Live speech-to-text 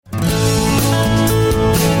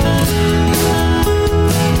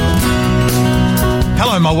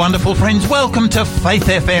my wonderful friends. Welcome to Faith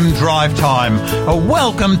FM Drive Time.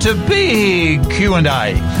 Welcome to Big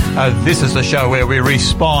Q&A. This is the show where we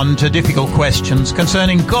respond to difficult questions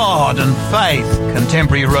concerning God and faith,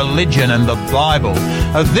 contemporary religion and the Bible.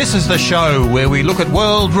 This is the show where we look at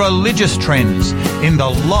world religious trends in the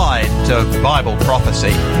light of Bible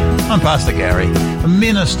prophecy. I'm Pastor Gary, a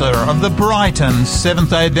minister of the Brighton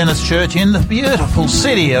Seventh-day Adventist Church in the beautiful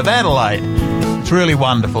city of Adelaide. It's really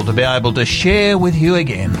wonderful to be able to share with you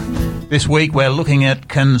again. This week we're looking at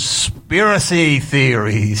conspiracy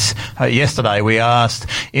theories. Yesterday we asked,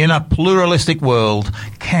 in a pluralistic world,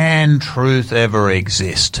 can truth ever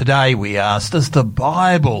exist? Today we asked, does the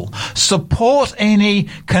Bible support any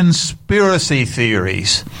conspiracy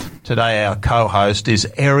theories? Today our co-host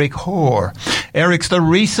is Eric Hoare. Eric's the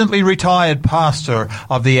recently retired pastor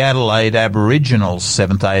of the Adelaide Aboriginal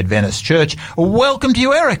Seventh-day Adventist Church. Welcome to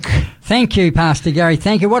you, Eric. Thank you, Pastor Gary.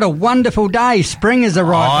 Thank you. What a wonderful day. Spring has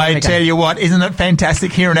arrived. I tell you what, isn't it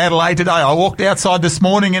fantastic here in Adelaide today? I walked outside this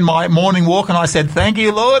morning in my morning walk and I said, thank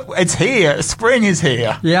you, Lord. It's here. Spring is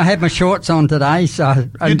here. Yeah, I had my shorts on today, so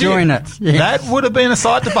enjoying it. Yes. That would have been a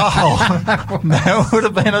sight to behold. That would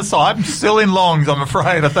have been a sight. I'm still in longs, I'm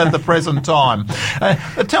afraid, at the present time.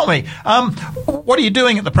 Tell me, what are you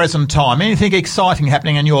doing at the present time? Anything exciting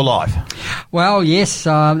happening in your life? Well, yes,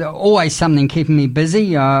 always something keeping me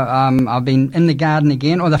busy. I've been in the garden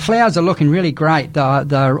again. The flowers are looking really great.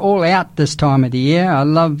 They're all out this time of the year. I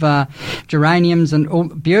love geraniums and all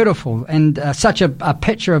beautiful and such a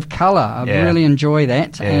picture of colour. I really enjoy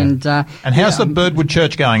that. Yeah. And how's the Birdwood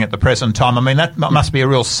Church going at the present time? I mean, that must be a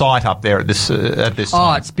real sight up there at this time.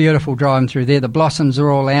 Oh, it's beautiful driving through there. The blossoms are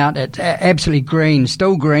all out. It's absolutely green,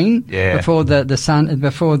 still green before the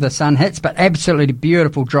sun hits, but absolutely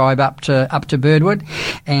beautiful drive up to Birdwood,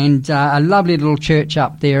 and a lovely little church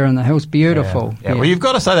up there in the hills. Beautiful. Yeah. Well, you've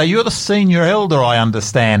got to say that you're the senior elder, I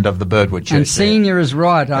understand, of the Birdwood Church. And senior is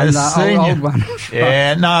right. I'm the old one.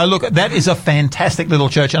 Yeah. No, look, that is a fantastic little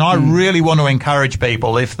church, and I really want to encourage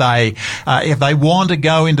people if they want to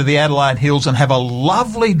go into the Adelaide Hills and have a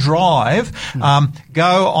lovely drive,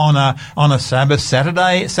 go on a Sabbath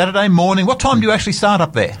Saturday morning. What time do you actually start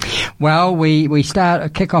up there? Well, we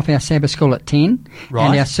kick off our Sabbath school at 10, right,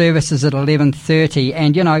 and our service is at 11:30.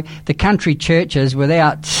 And the country churches,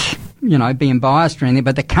 without being biased or anything,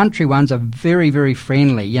 but the country ones are very, very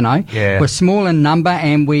friendly, Yeah. We're small in number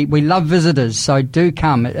and we love visitors, so do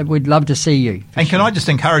come. We'd love to see you. And can I just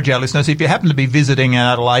encourage our listeners, if you happen to be visiting in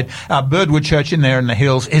Adelaide, Birdwood Church in there in the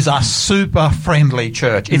hills is a super friendly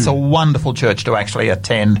church. It's a wonderful church to actually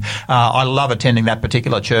attend. I love attending that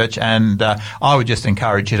particular church, and I would just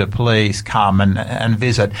encourage you to please come and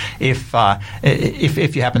visit if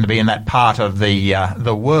you happen to be in that part of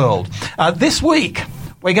the world. This week,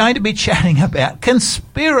 we're going to be chatting about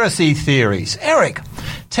conspiracy theories. Eric,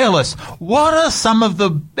 tell us, what are some of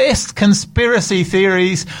the best conspiracy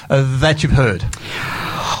theories that you've heard?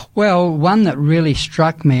 Well, one that really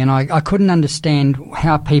struck me, and I couldn't understand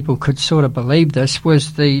how people could sort of believe this,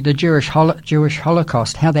 was the Jewish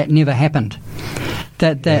Holocaust, how that never happened.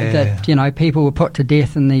 That people were put to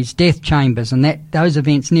death in these death chambers, and that those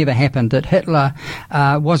events never happened, that Hitler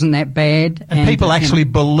wasn't that bad. And people actually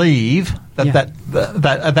believe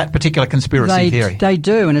that particular conspiracy theory. They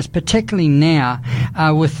do, and it's particularly now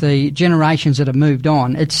with the generations that have moved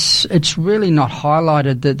on. It's really not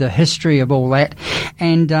highlighted the history of all that.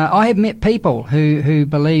 And I have met people who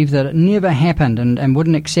believe that it never happened and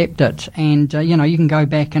wouldn't accept it. And you can go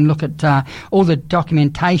back and look at all the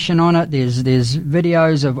documentation on it. There's videos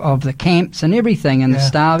of the camps and everything and the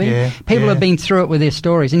starving. Yeah, people have been through it with their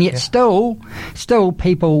stories, and yet still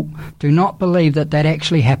people do not believe that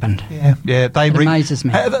actually happened. Yeah, it amazes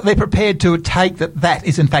me. They're prepared to take that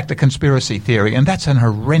is in fact a conspiracy theory, and that's an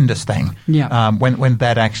horrendous thing. Yeah. When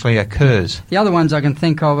that actually occurs. The other ones I can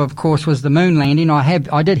think of course, was the moon landing.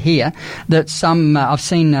 I did hear that some I've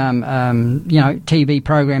seen TV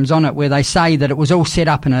programs on it where they say that it was all set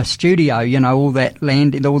up in a studio. All that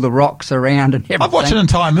land, all the rocks around and everything. I've watched an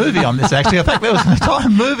entire movie on this. Actually, I think there was an entire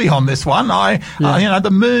movie on this one. The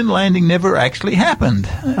moon landing never actually happened.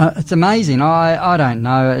 It's amazing. I don't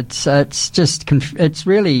know. It's just it's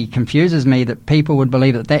really confuses me that people would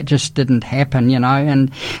believe that just didn't happen.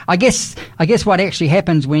 And I guess what actually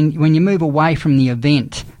happens when you move away from the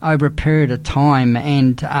event over a period of time,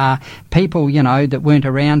 and people that weren't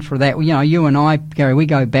around for that. You and I, Gary, we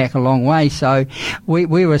go back a long way, so we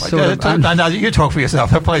were sort of. No, you talk for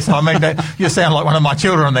yourself, please. I mean, you sound like one of my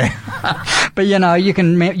children there. But you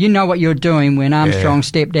know what you're doing when Armstrong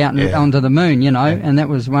stepped out onto the moon, and that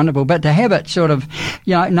was wonderful. But to have it sort of,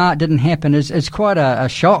 no, it didn't happen is it's quite a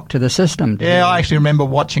shock to the system. Yeah, I actually remember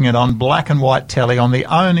watching it on black and white telly on the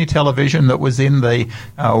only television that was in the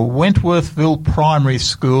Wentworthville Primary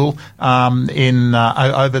School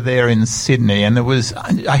over there in Sydney, and there was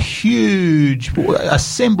a huge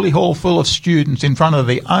assembly hall full of students in front of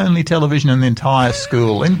the only television in the entire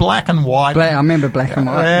school in black and white. I remember black and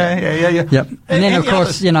white. Yeah. Yep. And then, of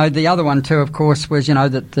course, the other one too, of course, was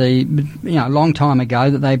that a long time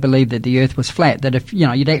ago that they believed that the Earth was flat. That if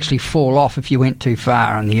you'd actually fall off if you went too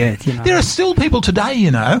far on the Earth. There are still people today,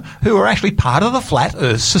 who are actually part of the Flat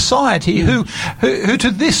Earth Society, who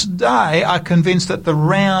to this day are convinced that the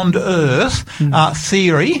round Earth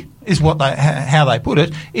theory is how they put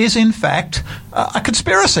it, is in fact a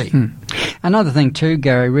conspiracy. Another thing too,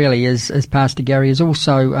 Gary, really is Pastor Gary, is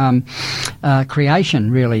also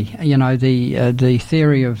creation. Really, the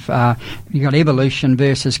theory of you got evolution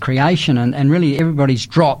versus creation, and really everybody's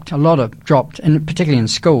dropped, and particularly in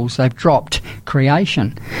schools, they've dropped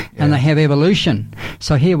creation, and they have evolution.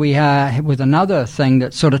 So here we are with another thing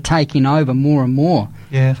that's sort of taking over more and more.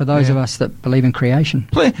 For those of us that believe in creation.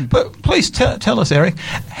 Please tell us, Eric,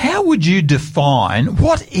 how would you define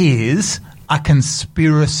what is a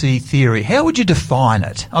conspiracy theory? How would you define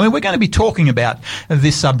it? I mean, we're going to be talking about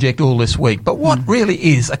this subject all this week, but what really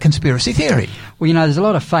is a conspiracy theory? Well, there's a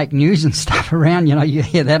lot of fake news and stuff around. You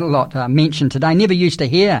hear that a lot mentioned today. Never used to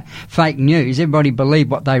hear fake news. Everybody believed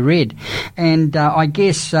what they read. And I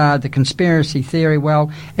guess the conspiracy theory,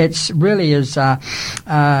 well, it's really is a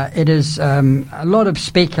lot of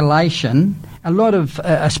speculation. A lot of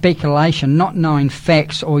speculation, not knowing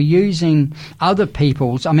facts or using other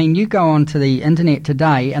people's. I mean, you go onto the internet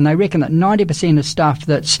today, and they reckon that 90% of stuff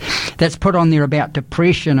that's put on there about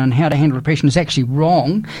depression and how to handle depression is actually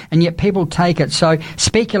wrong, and yet people take it. So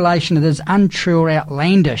speculation that is untrue or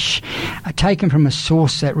outlandish, taken from a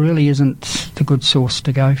source that really isn't the good source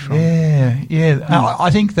to go from.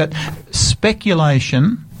 I think that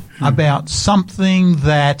speculation about something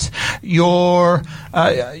that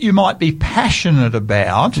you might be passionate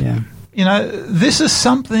about. This is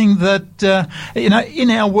something that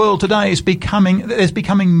in our world today there's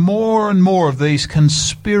becoming more and more of these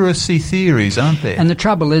conspiracy theories, aren't there? And the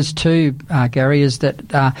trouble is too, Gary, is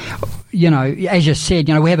that as you said,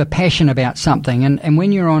 we have a passion about something, and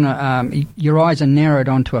when you're on your eyes are narrowed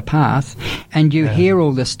onto a path, and you hear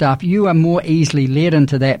all this stuff, you are more easily led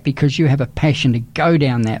into that because you have a passion to go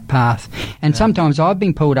down that path. And sometimes I've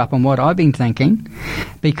been pulled up on what I've been thinking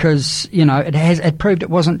because it proved it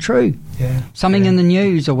wasn't true. Something in the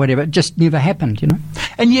news or whatever, it just never happened.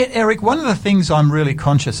 And yet, Eric, one of the things I'm really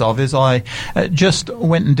conscious of is I just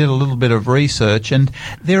went and did a little bit of research, and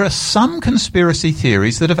there are some conspiracy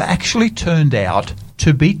theories that have actually turned out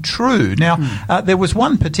to be true. Now, there was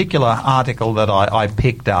one particular article that I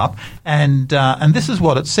picked up, and this is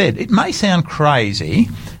what it said. It may sound crazy,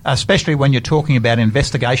 especially when you're talking about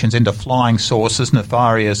investigations into flying saucers,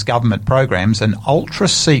 nefarious government programs, and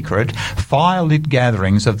ultra-secret, fire-lit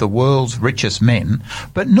gatherings of the world's richest men,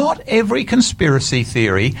 but not every conspiracy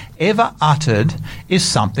theory ever uttered is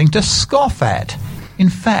something to scoff at. In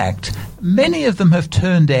fact, many of them have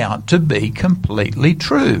turned out to be completely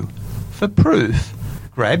true. For proof,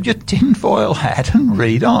 grab your tinfoil hat and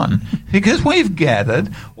read on, because we've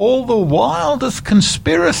gathered all the wildest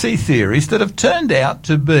conspiracy theories that have turned out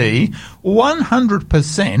to be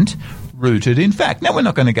 100% rooted in fact. Now, we're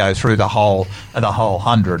not going to go through the whole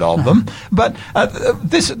 100 of them, but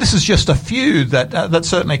this is just a few that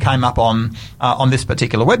certainly came up on this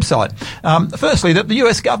particular website. Firstly, that the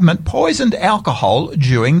US government poisoned alcohol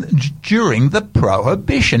during the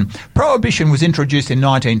Prohibition. Prohibition was introduced in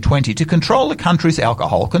 1920 to control the country's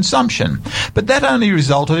alcohol consumption, but that only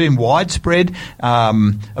resulted in widespread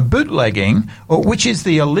bootlegging, which is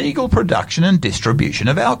the illegal production and distribution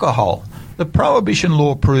of alcohol. The Prohibition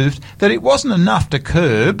law proved that it wasn't enough to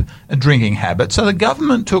curb a drinking habit, so the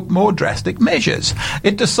government took more drastic measures.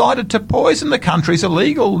 It decided to poison the country's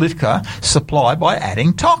illegal liquor supply by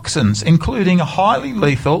adding toxins, including a highly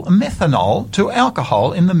lethal methanol to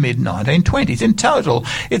alcohol in the mid-1920s. In total,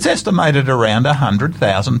 it's estimated around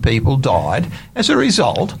 100,000 people died as a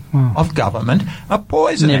result of government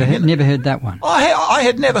poisoning. Never heard that one. I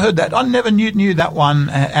had never heard that. I never knew that one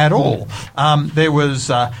at all. There was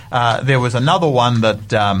another one that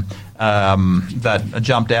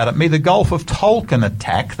jumped out at me, the Gulf of Tonkin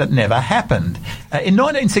attack that never happened. In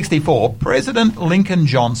 1964, President Lyndon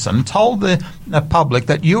Johnson told the public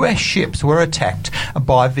that US ships were attacked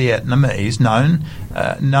by Vietnamese, known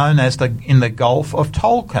as in the Gulf of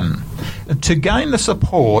Tonkin, to gain the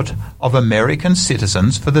support of American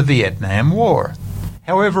citizens for the Vietnam War.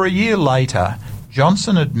 However, a year later,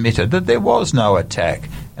 Johnson admitted that there was no attack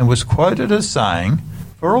and was quoted as saying,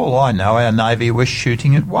 "For all I know, our Navy was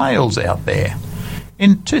shooting at whales out there."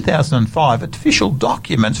 In 2005, official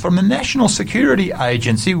documents from the National Security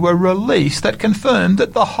Agency were released that confirmed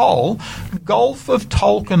that the whole Gulf of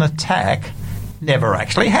Tonkin attack never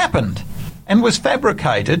actually happened and was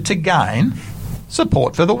fabricated to gain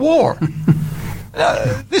support for the war.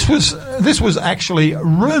 This was actually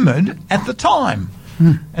rumoured at the time,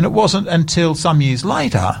 and it wasn't until some years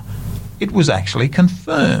later it was actually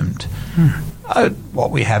confirmed. What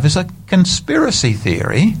we have is a conspiracy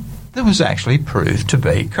theory that was actually proved to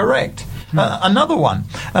be correct. Another one,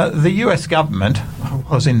 the US government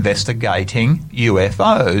was investigating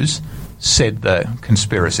UFOs, said the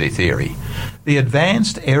conspiracy theory. The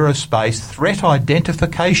Advanced Aerospace Threat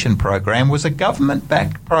Identification Program was a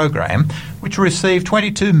government-backed program which received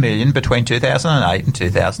 $22 million between 2008 and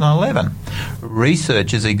 2011.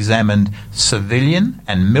 Researchers examined civilian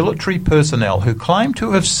and military personnel who claimed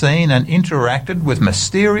to have seen and interacted with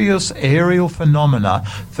mysterious aerial phenomena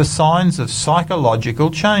for signs of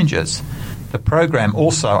psychological changes. The program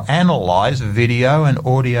also analysed video and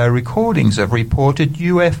audio recordings of reported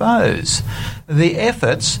UFOs. The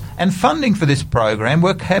efforts and funding for this program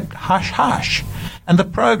were kept hush-hush, and the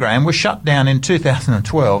program was shut down in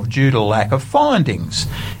 2012 due to lack of findings.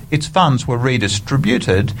 Its funds were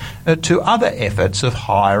redistributed to other efforts of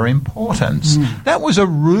higher importance. That was a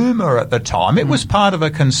rumour at the time. It was part of a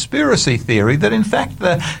conspiracy theory that, in fact,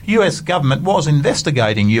 the US government was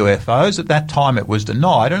investigating UFOs. At that time it was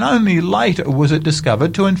denied, and only later was it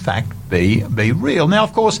discovered to, in fact, be real. Now,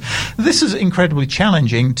 of course, this is incredibly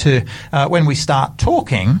challenging to when we start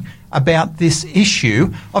talking about this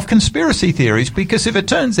issue of conspiracy theories, because if it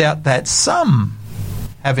turns out that some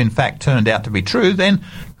have in fact turned out to be true, then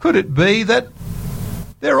could it be that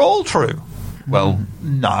they're all true? Well,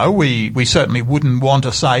 no, we certainly wouldn't want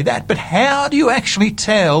to say that. But how do you actually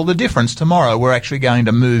tell the difference? Tomorrow we're actually going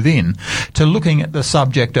to move in to looking at the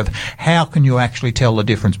subject of how can you actually tell the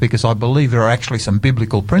difference, because I believe there are actually some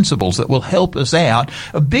biblical principles that will help us out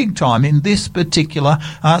big time in this particular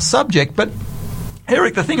subject. But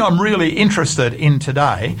Eric, the thing I'm really interested in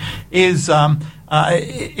today is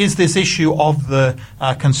this issue of the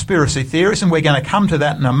conspiracy theories, and we're going to come to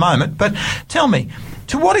that in a moment. But tell me,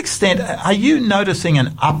 to what extent are you noticing an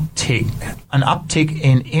uptick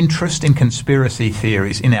in interest in conspiracy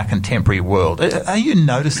theories in our contemporary world? Are you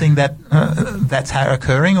noticing that that's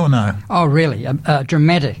occurring or no? Oh, really? A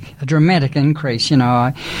dramatic increase.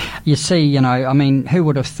 You see, I mean, who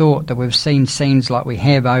would have thought that we've seen scenes like we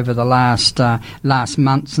have over the last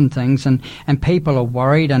months and things, and people are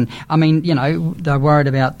worried, and I mean, they're worried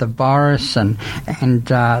about the virus, and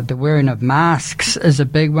the wearing of masks is a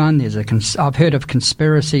big one. I've heard of conspiracies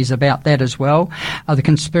about that as well. The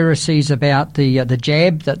conspiracies about the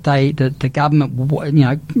jab that the government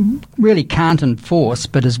really can't enforce,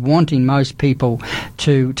 but is wanting most people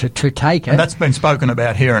to take it. And that's been spoken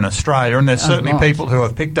about here in Australia, and there's certainly people who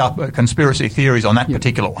have picked up conspiracy theories on that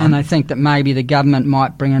particular one. And they think that maybe the government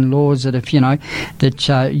might bring in laws that if your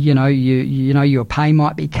pay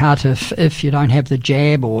might be cut if you don't have the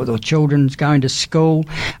jab, or the children's going to school.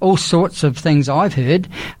 All sorts of things I've heard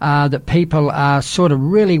that people are sort of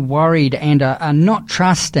really worried and are not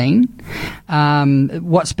trusting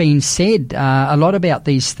what's being said a lot about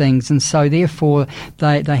these things, and so therefore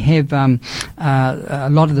they have a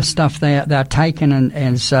lot of the stuff they're taken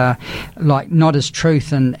as like not as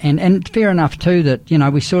truth, and fair enough too that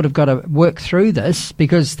we sort of got to work through this,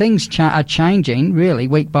 because things are changing really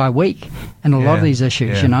week by week in a lot of these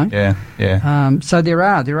issues. So there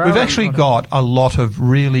are. We've actually got a lot of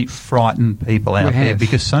really frightened people out there,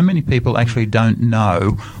 because so many people actually don't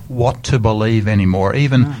know what to believe anymore.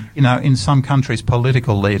 Even in some countries,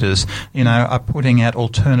 political leaders are putting out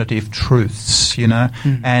alternative truths.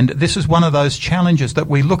 And this is one of those challenges that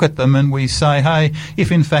we look at them and we say, hey,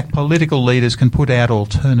 if in fact political leaders can put out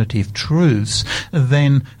alternative truths,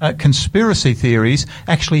 then conspiracy theories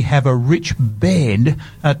actually have a rich bed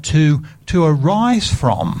to arise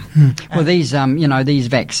from. Well, these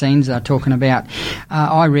vaccines they're talking about,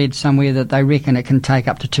 I read somewhere that they reckon it can take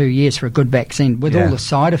up to 2 years for a good vaccine with all the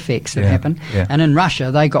side effects that happen. And in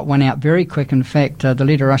Russia, they got one out very quick. In fact, the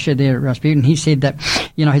leader of Russia there, Rasputin, he said that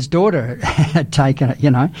his daughter had taken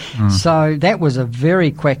it, So that was a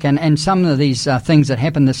very quick, and some of these things that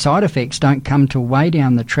happen, the side effects don't come till way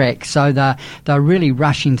down the track. So they're really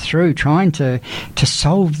rushing through, trying to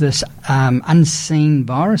solve this unseen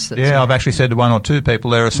virus. I've actually said to one or two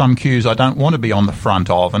people, there are some queues I don't want to be on the front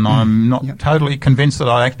of, and I'm not totally convinced that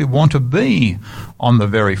I actually want to be on the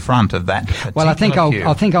very front of that particular Well,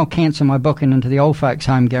 I think I'll cancel my booking into the old folks'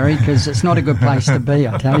 home, Gary, because it's not a good place to be,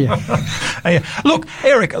 I tell you. Look,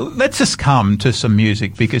 Eric, let's just come to some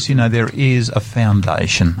music, because there is a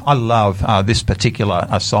foundation. I love this particular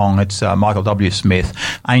song. It's Michael W. Smith,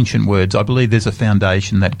 Ancient Words. I believe there's a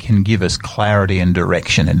foundation that can give us clarity and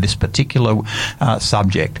direction in this particular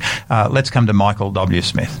subject. Let's come to Michael W.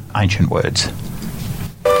 Smith, Ancient Words.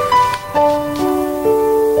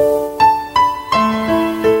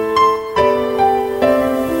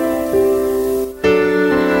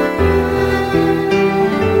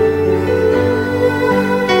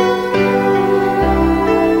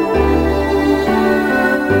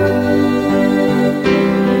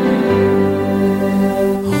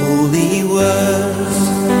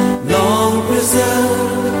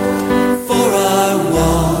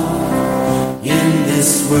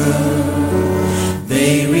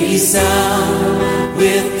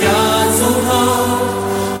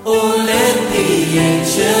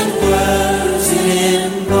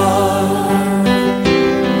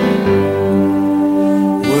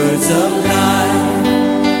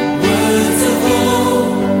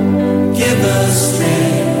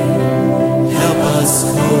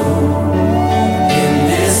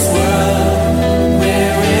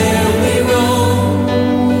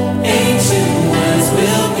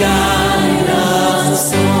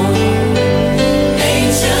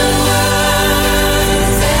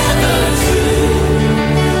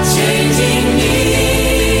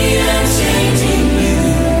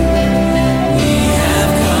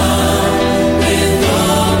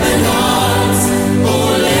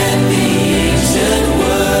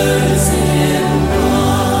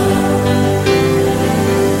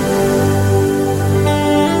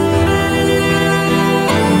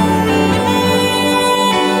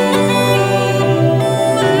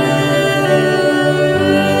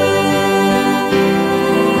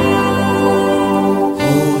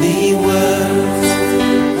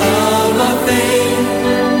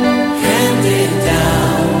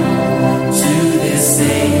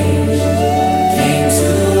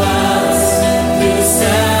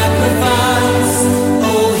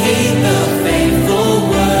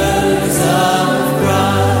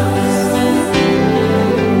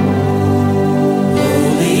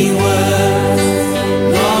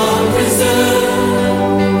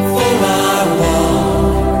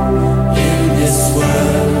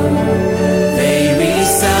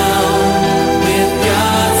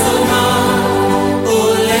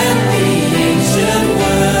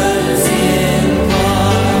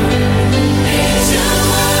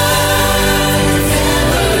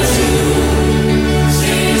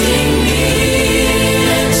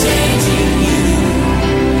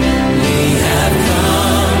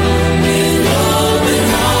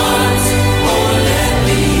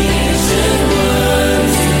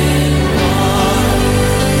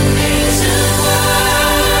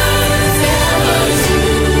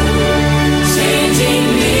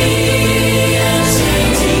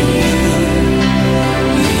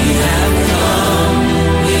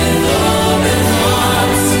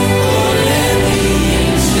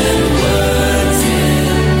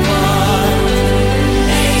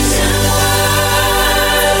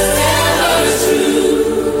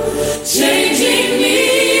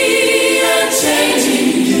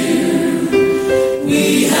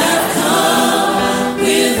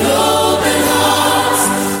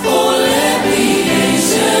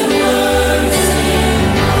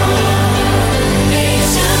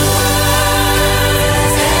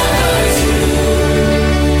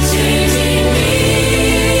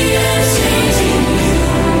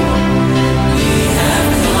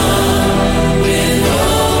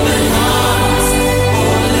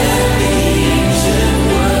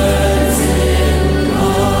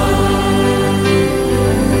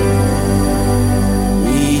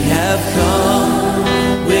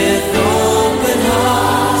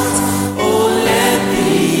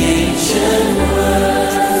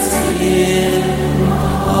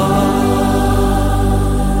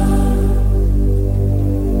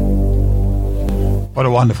 What a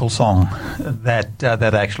wonderful song that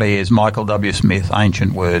actually is. Michael W. Smith,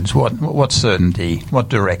 Ancient Words. What certainty, what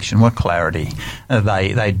direction, what clarity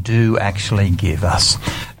they do actually give us.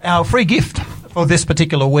 Our free gift for this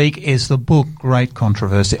particular week is the book Great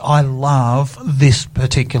Controversy. I love this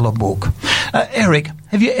particular book. Eric,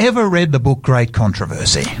 have you ever read the book Great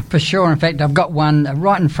Controversy? For sure. In fact, I've got one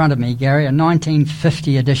right in front of me, Gary, a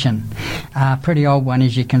 1950 edition. Pretty old one,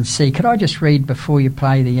 as you can see. Could I just read before you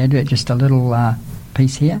play the advert just a little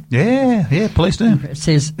piece here? Yeah, please do. It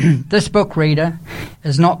says, "This book, reader,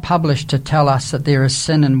 is not published to tell us that there is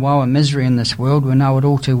sin and woe and misery in this world. We know it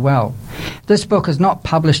all too well. This book is not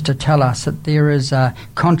published to tell us that there is a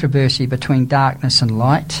controversy between darkness and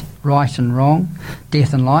light, right and wrong,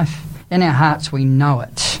 death and life. In our hearts we know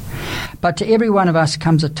it. But to every one of us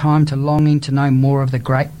comes a time to longing to know more of the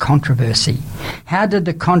great controversy. How did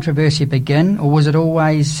the controversy begin, or was it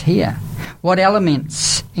always here? What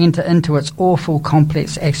elements enter into its awful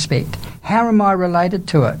complex aspect? How am I related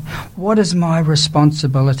to it? What is my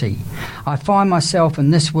responsibility? I find myself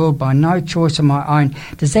in this world by no choice of my own.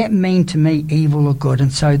 Does that mean to me evil or good?"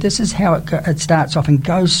 And so this is how it starts off and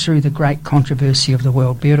goes through the great controversy of the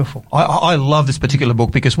world. Beautiful. I love this particular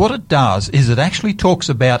book because what it does is it actually talks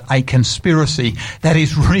about a conspiracy that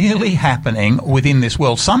is really happening within this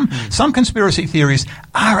world. Some conspiracy theories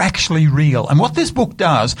are actually real. And what this book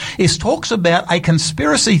does is talks about a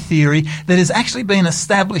conspiracy theory that has actually been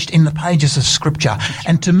established in the pages of Scripture.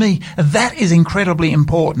 And to me, that is incredibly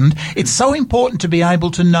important. It's so important to be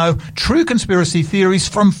able to know true conspiracy theories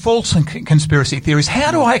from false conspiracy theories.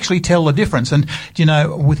 How do I actually tell the difference? And, you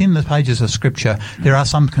know, within the pages of Scripture, there are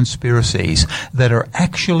some conspiracies that are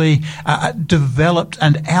actually developed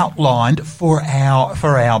and outlined for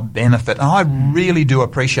our benefit. And I really do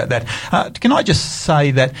appreciate that. Can I just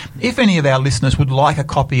say that if any of our listeners would like a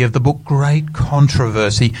copy of the book Great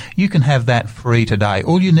Controversy, you can have that free today.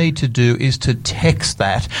 All you need to do is to text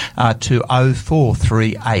that to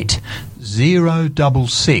 0438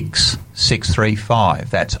 066 635.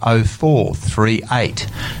 That's 0438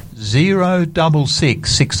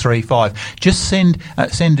 066 635. Just send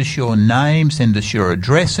us your name, send us your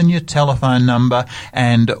address and your telephone number,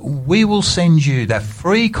 and we will send you that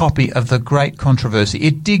free copy of The Great Controversy.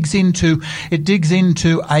 It digs into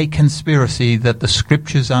a conspiracy that the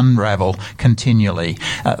Scriptures unravel continually.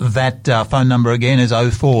 That phone number again is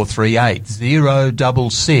 0438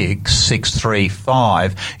 066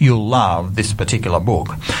 635. You'll love this particular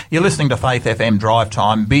book. You're listening to Faith FM Drive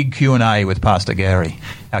Time, Big Q&A with Pastor Gary.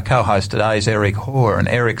 Our co-host today is Eric Hoare, and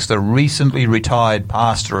Eric's the recently retired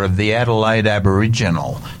pastor of the Adelaide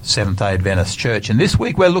Aboriginal Seventh-day Adventist Church. And this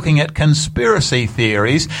week we're looking at conspiracy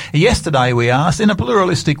theories. Yesterday we asked, in a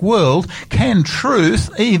pluralistic world, can truth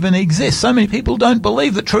even exist? So many people don't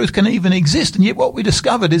believe that truth can even exist, and yet what we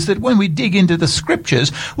discovered is that when we dig into the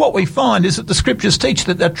Scriptures, what we find is that the Scriptures teach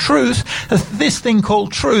that the truth, this thing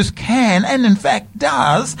called truth, can and in fact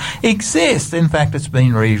does exist. In fact, it's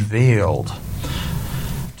been revealed.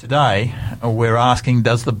 Today, we're asking,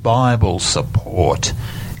 does the Bible support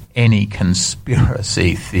any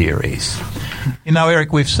conspiracy theories? You know,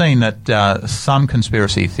 Eric, we've seen that some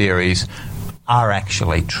conspiracy theories are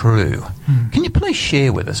actually true. Can you please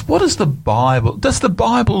share with us, what does the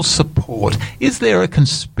Bible support? Is there a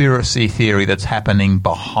conspiracy theory that's happening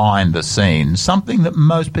behind the scenes, something that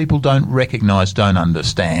most people don't recognise, don't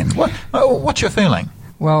understand? What's your feeling?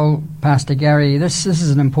 Well, Pastor Gary, this is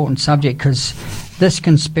an important subject because this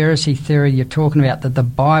conspiracy theory you're talking about, that the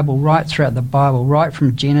Bible, right throughout the Bible, right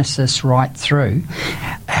from Genesis right through,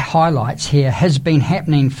 highlights here, has been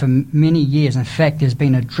happening for many years. In fact, there's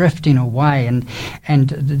been a drifting away, and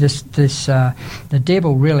the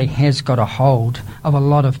devil really has got a hold of a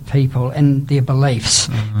lot of people and their beliefs.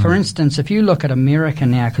 Mm-hmm. For instance, if you look at America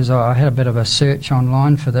now, because I had a bit of a search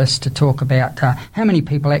online for this to talk about how many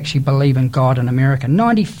people actually believe in God in America.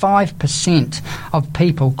 95% of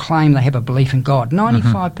people claim they have a belief in God.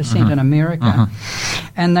 95% mm-hmm. in America. Mm-hmm.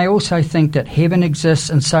 And they also think that heaven exists,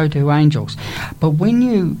 and so do angels. But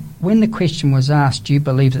when the question was asked, do you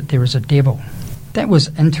believe that there is a devil? That was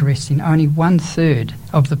interesting. Only 1/3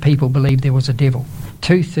 of the people believed there was a devil.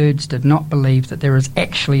 2/3 did not believe that there is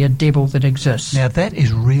actually a devil that exists. Now that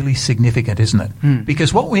is really significant, isn't it?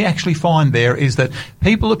 Because what we actually find there is that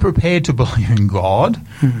people are prepared to believe in God,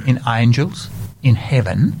 in angels, in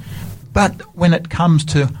heaven, but when it comes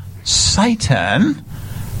to Satan,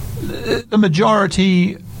 the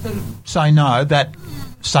majority say no, that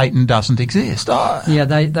Satan doesn't exist. Oh. Yeah,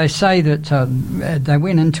 they say that they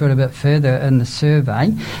went into it a bit further in the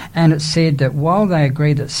survey, and it said that while they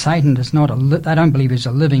agree that Satan is not they don't believe he's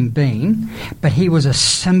a living being, but he was a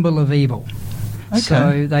symbol of evil. Okay.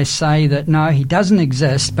 So they say that no, he doesn't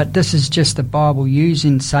exist, but this is just the Bible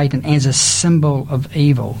using Satan as a symbol of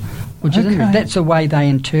evil. which is interesting. That's the way they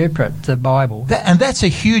interpret the Bible. And that's a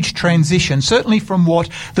huge transition, certainly from what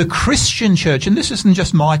the Christian church, and this isn't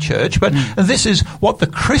just my church, but this is what the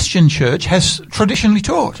Christian church has traditionally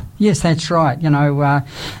taught. Yes, that's right.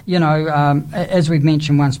 As we've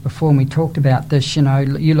mentioned once before, and we talked about this,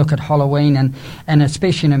 you look at Halloween, and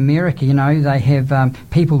especially in America, they have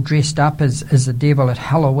people dressed up as the devil at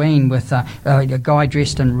Halloween, with a guy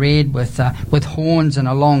dressed in red with horns and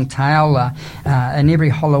a long tail, and every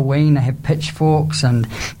Halloween they have pitchforks, and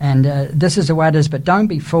this is the way it is. But don't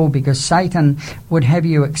be fooled, because Satan would have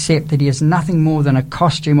you accept that he is nothing more than a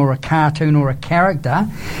costume or a cartoon or a character.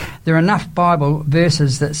 There are enough Bible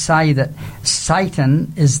verses that say that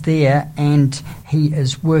Satan is there and he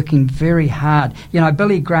is working very hard.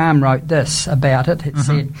 Billy Graham wrote this about it. It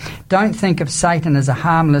said, "Don't think of Satan as a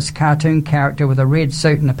harmless cartoon character with a red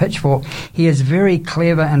suit and a pitchfork. He is very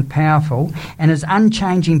clever and powerful, and his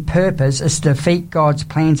unchanging purpose is to defeat God's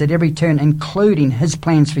plans at every turn, including his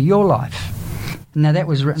plans for your life." Now that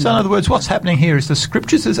was written. So in other words, what's happening here is the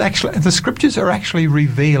scriptures are actually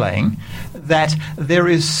revealing that there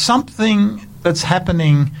is something that's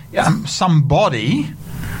happening, somebody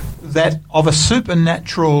that of a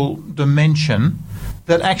supernatural dimension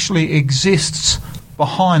that actually exists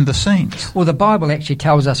behind the scenes. Well, the Bible actually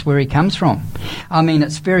tells us where he comes from. I mean,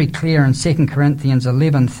 it's very clear in 2 Corinthians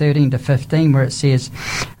 11:13-15, where it says,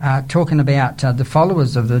 talking about the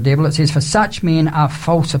followers of the devil, it says, "For such men are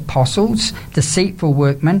false apostles, deceitful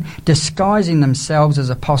workmen, disguising themselves as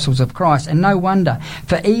apostles of Christ. And no wonder,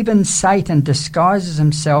 for even Satan disguises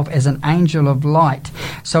himself as an angel of light.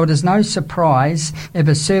 So it is no surprise if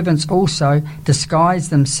his servants also disguise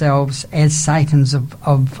themselves as Satans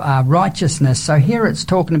of righteousness." So here it's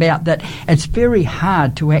talking about that it's very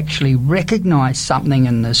hard to actually recognize something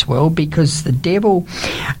in this world, because the devil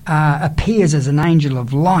appears as an angel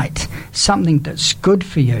of light, something that's good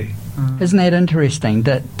for you. Isn't that interesting?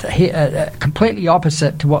 That completely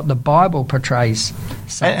opposite to what the Bible portrays.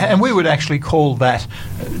 And we would actually call that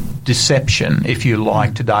deception, if you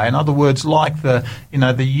like, today. In other words, like the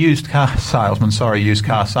used car salesman,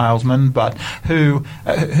 but who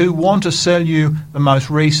want to sell you the most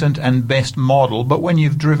recent and best model, but when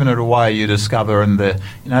you've driven it away, you discover, in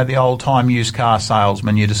the old time used car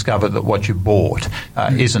salesman, you discover that what you bought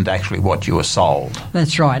isn't actually what you were sold.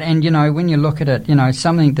 That's right. And when you look at it,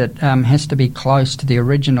 something that has to be close to the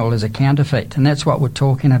original is a counterfeit, and that's what we're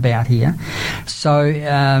talking about here. So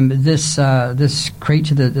this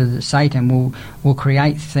creature, the Satan, will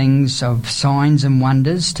create things of signs and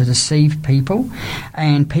wonders to deceive people,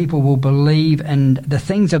 and people will believe in the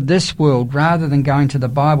things of this world rather than going to the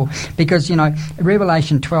Bible. Because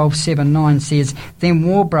Revelation 12:7-9 says, "Then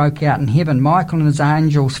war broke out in heaven. Michael and his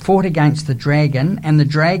angels fought against the dragon, and the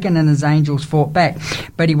dragon and his angels fought back.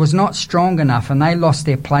 But he was not strong enough, and they lost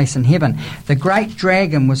their place in heaven. The great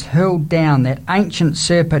dragon was hurled down, that ancient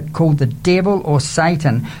serpent called the devil or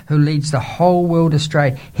Satan, who leads the whole world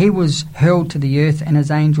astray. He was hurled to the earth, and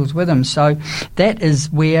his angels with him." So that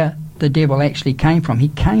is where the devil actually came from. He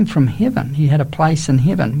came from heaven. He had a place in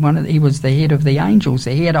heaven. He was the head of the angels.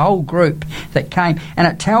 He had a whole group that came, and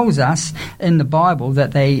it tells us in the Bible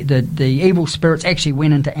that the evil spirits actually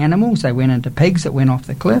went into animals. They went into pigs that went off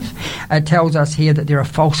the cliff. It tells us here that there are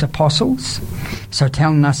false apostles, so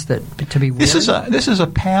telling us that to be wary. This is a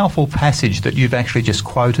powerful passage that you've actually just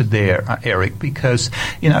quoted there, Eric, because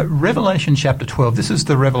Revelation chapter 12. This is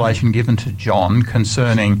the revelation given to John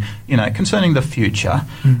concerning the future,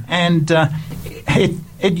 and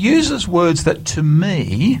it uses words that, to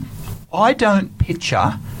me, I don't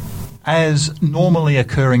picture as normally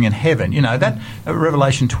occurring in heaven. That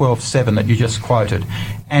Revelation 12:7 that you just quoted,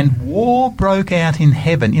 and war broke out in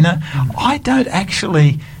heaven. I don't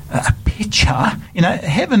actually picture.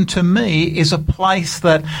 Heaven to me is a place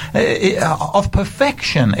that of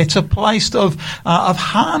perfection. It's a place of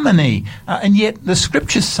harmony, and yet the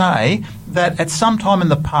scriptures say that at some time in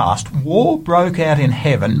the past, war broke out in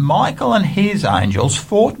heaven. Michael and his angels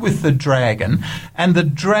fought with the dragon and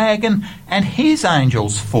his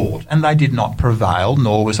angels fought, and they did not prevail,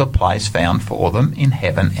 nor was a place found for them in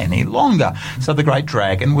heaven any longer. So the great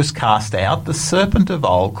dragon was cast out, the serpent of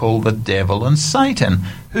old, called the devil and Satan,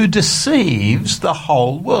 who deceives the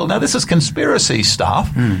whole world. Now, this is conspiracy stuff.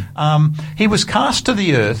 He was cast to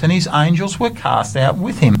the earth, and his angels were cast out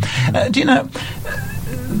with him.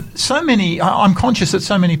 I'm conscious that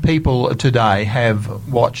so many people today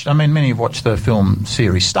have watched, many have watched the film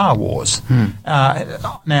series Star Wars.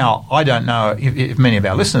 Now, I don't know if many of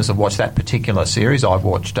our listeners have watched that particular series. I've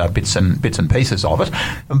watched bits and pieces of it.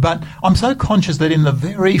 But I'm so conscious that in the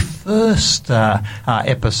very first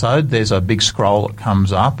episode, there's a big scroll that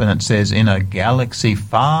comes up and it says, in a galaxy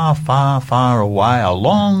far, far, far away, a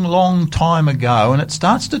long, long time ago, and it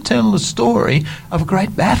starts to tell the story of a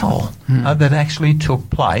great battle that actually took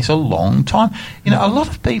place a long time. A lot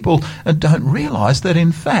of people don't realise that,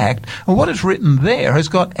 in fact, what is written there has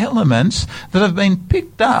got elements that have been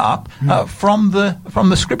picked up from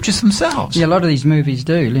the scriptures themselves. Yeah, a lot of these movies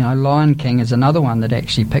do. Lion King is another one that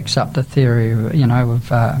actually picks up the theory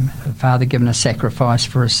of a father giving a sacrifice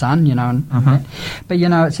for his son, and but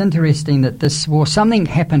it's interesting that something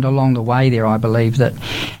happened along the way there, I believe, that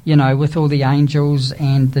with all the angels,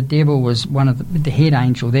 and the devil was one of the head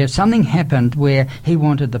angel there, something happened where he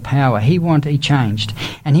wanted the power, he changed,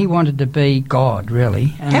 and he wanted to be God,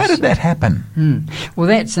 really. And how did that happen? Well,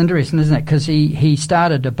 that's interesting, isn't it? Because he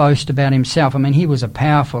started to boast about himself. He was a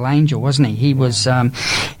powerful angel, wasn't he? He was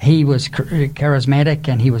charismatic,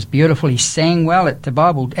 and he was beautiful. He sang well. The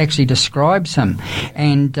Bible actually describes him,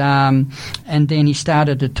 and then he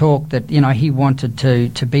started to talk that he wanted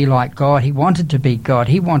to be like God. He wanted to be God.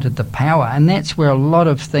 He wanted the power, and that's where a lot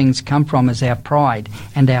of things come from, is our pride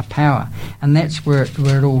and our power, and that's where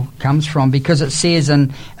it all comes from, because it says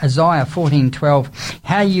in Isaiah 14:12,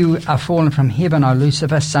 "How you are fallen from heaven, O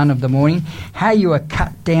Lucifer, son of the morning! How you are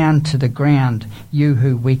cut down to the ground, you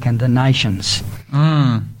who weaken the nations."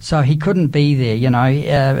 So he couldn't be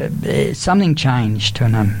there. Something changed to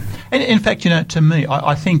him. In fact, to me,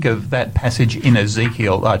 I think of that passage in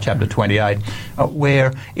Ezekiel chapter 28,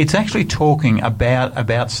 where it's actually talking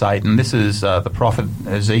about Satan. This is the prophet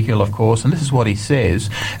Ezekiel, of course, and this is what he says.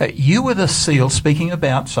 You were the seal, speaking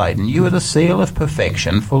about Satan, you were the seal of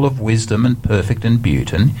perfection, full of wisdom and perfect in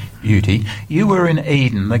beauty. You were in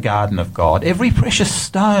Eden, the garden of God. Every precious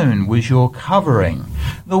stone was your covering.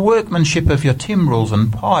 The workmanship of your timbrels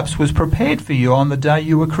and pipes was prepared for you on the day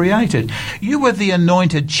you were created. You were the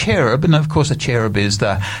anointed cherub, and of course a cherub is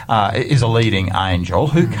a leading angel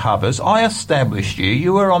who covers. I established you.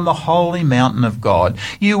 You were on the holy mountain of God.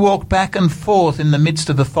 You walked back and forth in the midst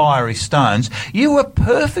of the fiery stones. You were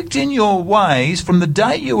perfect in your ways from the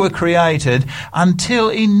day you were created until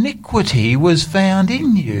iniquity was found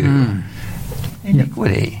in you.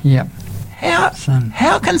 Iniquity. Yep.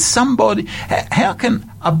 How can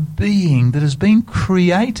a being that has been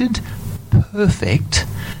created perfect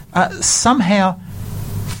somehow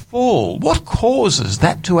fall? What causes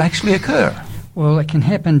that to actually occur? Well, it can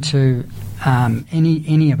happen to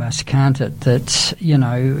any of us, can't it? That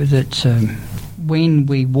when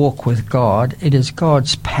we walk with God, it is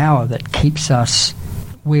God's power that keeps us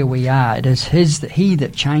where we are. It is He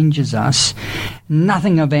that changes us.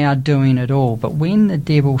 Nothing of our doing at all. But when the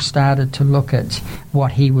devil started to look at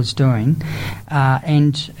what he was doing,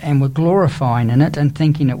 and were glorifying in it and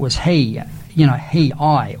thinking it was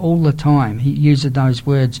I, all the time, he used those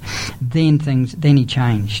words, then he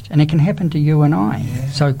changed. And it can happen to you and I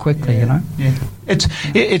so quickly, Yeah.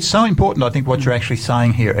 It's so important, I think, what you're actually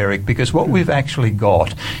saying here, Eric, because what we've actually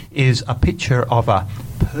got is a picture of a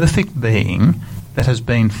perfect being that has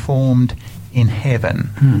been formed in heaven.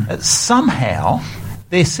 Somehow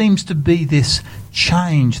there seems to be this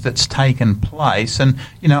change that's taken place, and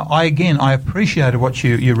I appreciated what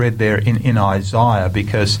you read there in Isaiah,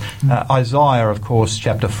 because Isaiah, of course,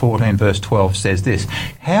 chapter 14 verse 12 says this: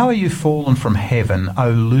 "How are you fallen from heaven, O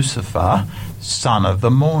Lucifer, son of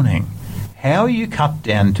the morning? How are you cut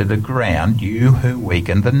down to the ground, you who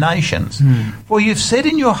weaken the nations? For you've said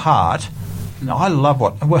in your heart," I love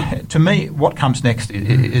to me, what comes next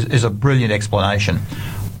is a brilliant explanation.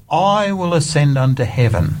 "I will ascend unto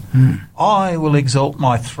heaven. I will exalt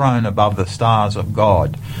my throne above the stars of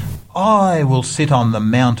God. I will sit on the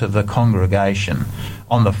mount of the congregation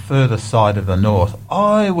on the further side of the north.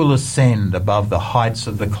 I will ascend above the heights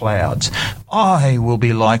of the clouds. I will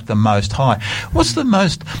be like the Most High." What's the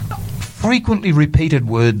most frequently repeated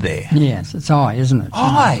word there? Yes, it's I, isn't it?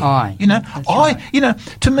 I. Right.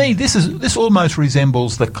 To me, this almost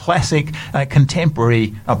resembles the classic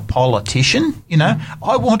contemporary politician.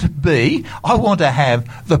 I want to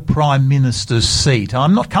have the Prime Minister's seat.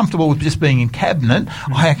 I'm not comfortable with just being in cabinet.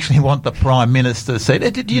 I actually want the Prime Minister's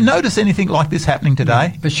seat. Did you notice anything like this happening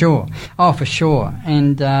today? For sure. Oh, for sure.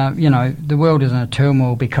 And, the world is in a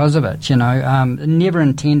turmoil because of it, never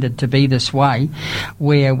intended to be this way,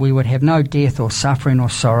 where we would have no death or suffering or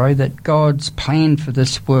sorrow, that God's plan for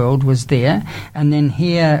this world was there, and then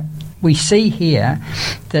here we see here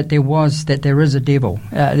that there is a devil.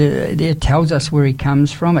 It tells us where he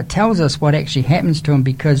comes from. It tells us what actually happens to him,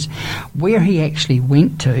 because where he actually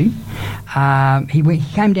went to, he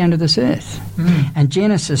came down to this earth. And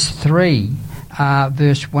Genesis 3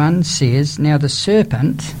 verse 1 says, "Now the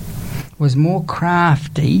serpent was more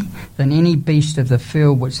crafty than any beast of the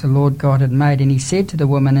field which the Lord God had made. And he said to the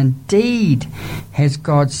woman, Indeed has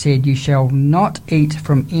God said, You shall not eat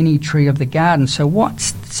from any tree of the garden." So what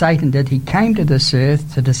Satan did, he came to this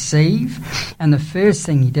earth to deceive, and the first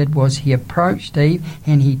thing he did was he approached Eve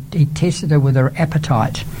and he tested her with her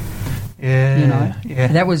appetite.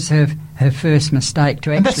 That was her first mistake,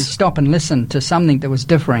 to actually stop and listen to something that was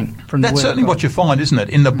differing from the word. That's certainly what you find, isn't it?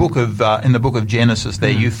 In the book of Genesis,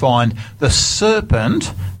 there you find the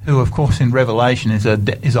serpent, who, of course, in Revelation is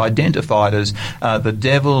identified as the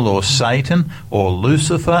devil or Satan or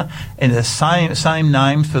Lucifer, and the same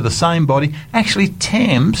names for the same body, actually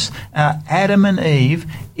tempts Adam and Eve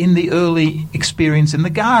in the early experience in the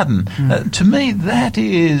garden. To me, that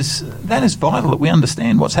is vital, that we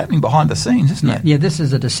understand what's happening behind the scenes, isn't it? Yeah, this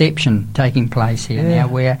is a deception taking place here now,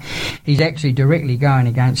 where he's actually directly going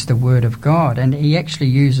against the Word of God, and he actually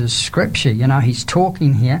uses Scripture. He's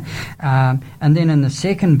talking here, and then in the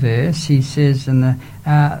second verse, he says,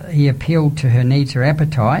 he appealed to her needs, her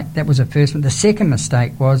appetite. That was the first one. The second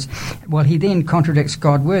mistake was, he then contradicts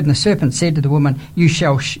God's word. And the serpent said to the woman, You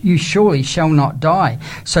surely shall not die.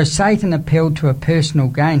 So Satan appealed to a personal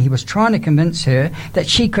gain. He was trying to convince her that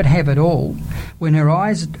she could have it all, when her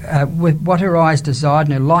eyes, with what her eyes desired,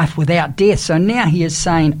 and her life without death. So now he is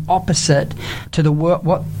saying opposite to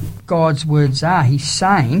what God's words are. He's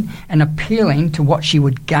saying and appealing to what she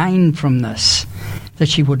would gain from this, that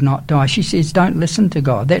she would not die. She says, don't listen to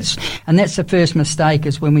God. That's the first mistake,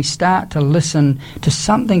 is when we start to listen to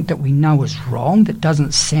something that we know is wrong, that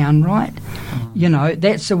doesn't sound right.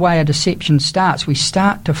 That's the way a deception starts. We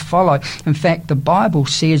start to follow. In fact, the Bible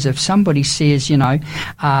says, if somebody says,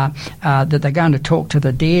 that they're going to talk to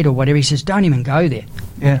the dead or whatever, he says, don't even go there.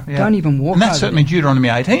 Yeah. Don't even walk. And that's certainly Deuteronomy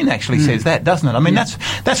 18 actually says that, doesn't it? I mean,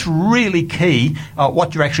 that's really key,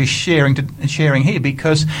 what you're actually sharing here,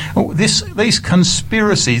 because these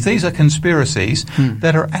conspiracies, these are conspiracies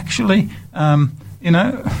that are actually, the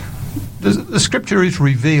Scripture is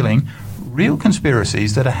revealing real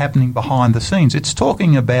conspiracies that are happening behind the scenes. It's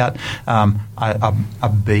talking about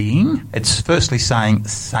a being. It's firstly saying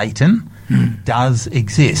Satan does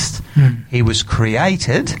exist. He was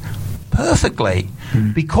created perfectly.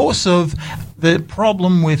 Because of the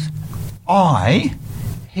problem with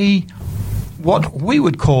what we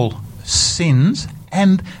would call sins,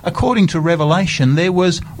 and according to Revelation, there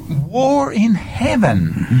was war in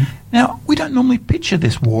heaven. Now, we don't normally picture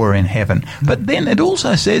this war in heaven, but then it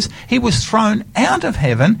also says he was thrown out of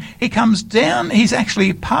heaven. He comes down, he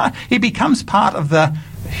becomes part of the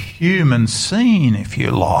human scene, if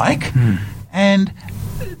you like, and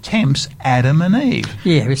tempts Adam and Eve.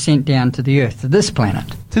 Yeah, he was sent down to the earth, to this planet.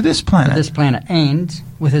 And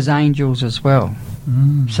with his angels as well.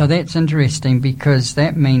 So that's interesting, because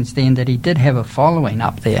that means then that he did have a following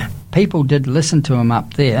up there. People did listen to him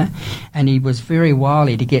up there, and he was very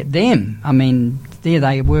wily to get them. I mean, there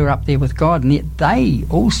they were up there with God, and yet they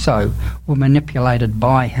also were manipulated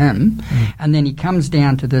by him. And then he comes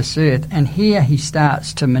down to this earth, and here he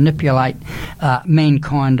starts to manipulate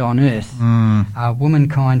mankind on earth,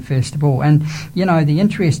 womankind first of all. And the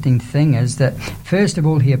interesting thing is that first of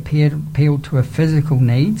all he appealed to her physical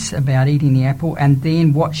needs about eating the apple, and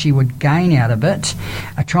then what she would gain out of it,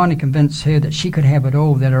 trying to convince her that she could have it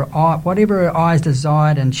all, that whatever her eyes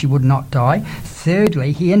desired, and she would not die.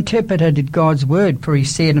 Thirdly, he interpreted God's word, for he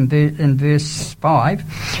said in verse 5,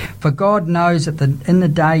 For God knows that in the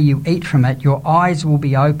day you eat from it, your eyes will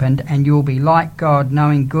be opened, and you will be like God,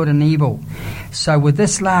 knowing good and evil. So with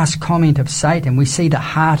this last comment of Satan, we see the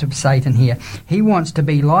heart of Satan here. He wants to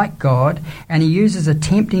be like God, and he uses the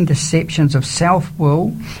tempting deceptions of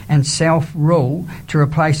self-will and self-rule to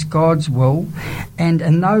replace God's will. And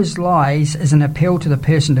in those lies is an appeal to the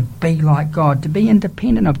person to be like God, to be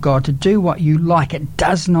independent of God, to do what you like. It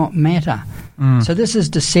does not matter. So this is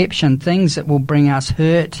deception, things that will bring us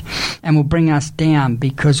hurt and will bring us down,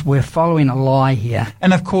 because we're following a lie here.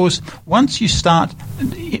 And of course, once you start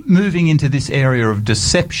moving into this area of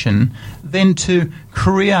deception, then to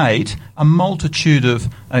create a multitude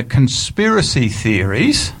of conspiracy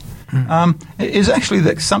theories is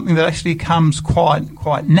actually something that actually comes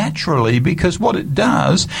quite naturally, because what it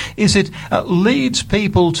does is it leads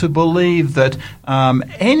people to believe that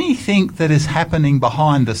anything that is happening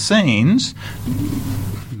behind the scenes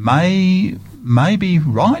may may be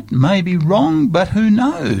right, may be wrong, but who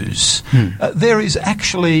knows? There is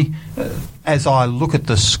actually, as I look at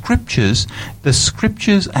the Scriptures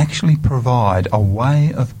actually provide a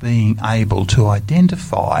way of being able to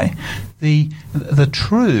identify the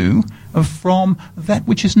true from that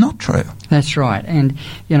which is not true. That's right. And,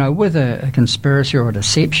 with a conspiracy or a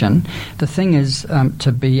deception, the thing is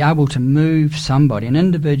to be able to move somebody, an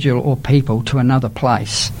individual or people, to another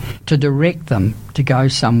place, to direct them to go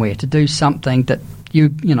somewhere, to do something that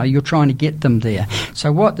you're trying to get them there.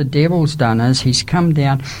 So what the devil's done is he's come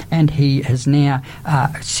down and he has now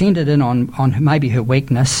centered in on maybe her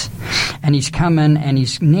weakness, and he's come in and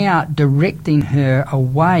he's now directing her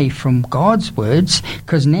away from God's words,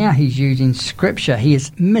 because now he's using Scripture. He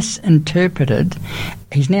has misinterpreted.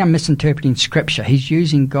 He's now misinterpreting Scripture. He's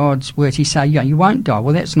using God's words. He say, you won't die.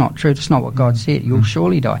 Well, that's not true. That's not what God said. You'll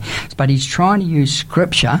surely die. But he's trying to use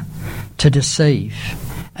Scripture to deceive.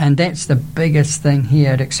 And that's the biggest thing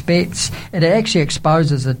here. It actually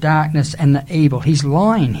exposes the darkness and the evil. He's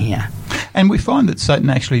lying here. And we find that Satan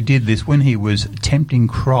actually did this when he was tempting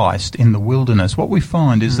Christ in the wilderness. What we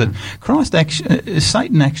find is that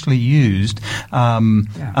Satan actually used a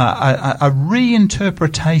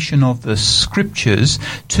reinterpretation of the Scriptures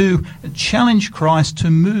to challenge Christ to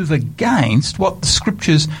move against what the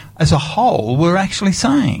Scriptures as a whole were actually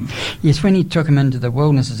saying. Yes, when he took him into the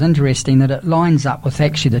wilderness, it's interesting that it lines up with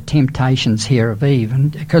actually the temptations here of Eve.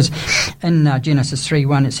 And because in Genesis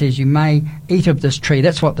 3:1 it says, you may eat of this tree.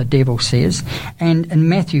 That's what the devil says. And in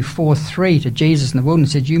Matthew 4:3 to Jesus in the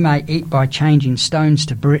wilderness says, you may eat by changing stones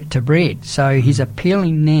to bread. So he's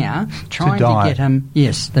appealing now, trying to get him.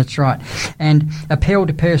 Yes, that's right. And appeal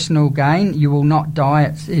to personal gain. You will not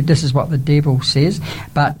die. This is what the devil says.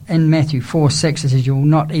 But in Matthew 4:6 it says, you will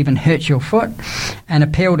not even hurt your foot. And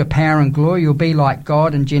appeal to power and glory. You'll be like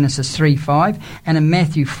God in Genesis 3:5. And in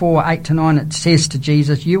Matthew 4:8-9 it says to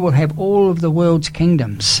Jesus, you will have all of the world's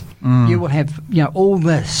kingdoms. You will have all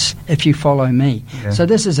this if you follow me. Yeah. So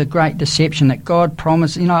this is a great deception that God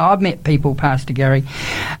promised. I've met people, Pastor Gary,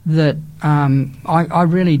 that I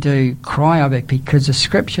really do cry over it, because the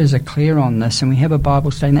Scriptures are clear on this, and we have a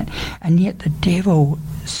Bible saying that, and yet the devil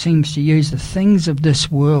seems to use the things of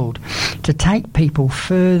this world to take people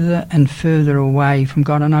further and further away from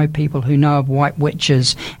God. I know people who know of white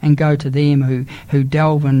witches and go to them, who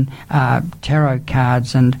delve in tarot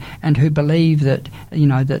cards and who believe that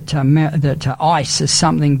that ice is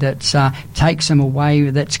something that takes them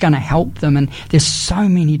away, that's going to help them. And there's so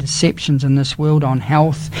many deceptions in this world on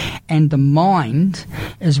health, and the mind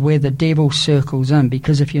is where the devil circles in,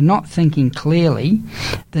 because if you're not thinking clearly,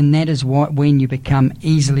 then that is when you become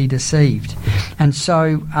easily deceived. And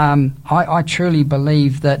so I truly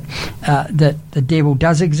believe that the devil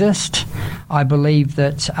does exist. I believe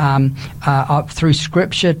that through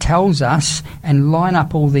Scripture tells us, and line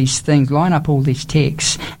up all these things, line up all these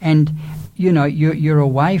texts, and you're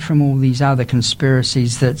away from all these other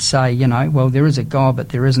conspiracies that say, well, there is a God, but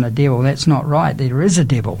there isn't a devil. That's not right. There is a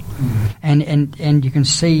devil. And you can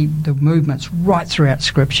see the movements right throughout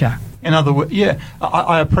Scripture. In other words,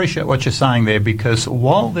 I appreciate what you're saying there, because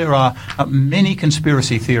while there are many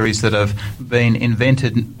conspiracy theories that have been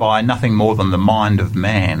invented by nothing more than the mind of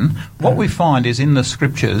man, what we find is in the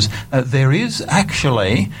Scriptures there is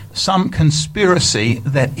actually some conspiracy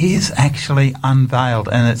that is actually unveiled,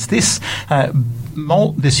 and it's this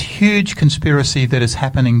huge conspiracy that is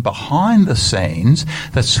happening behind the scenes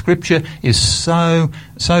that Scripture is so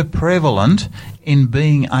prevalent in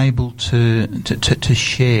being able to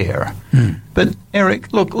share. But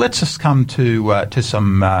Eric, look, let's just come to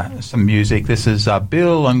some music. This is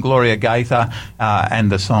Bill and Gloria Gaither,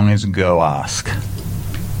 and the song is "Go Ask."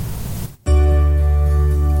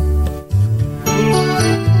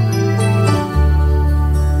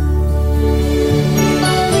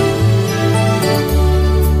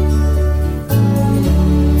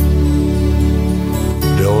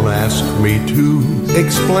 Don't ask me to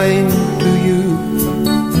explain to you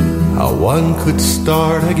how one could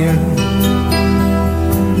start again.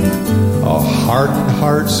 A heart and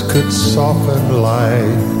hearts could soften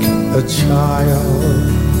like a child.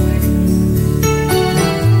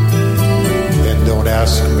 And don't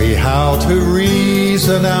ask me how to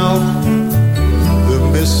reason out the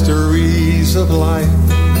mysteries of life,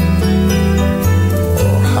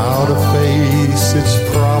 or how to face its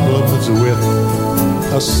problems with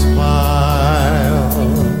a smile.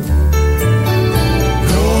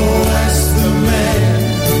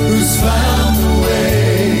 Who's found the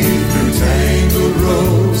way through tangled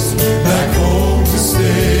roads back home to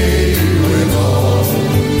stay, when all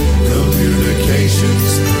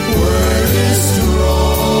communications were destroyed.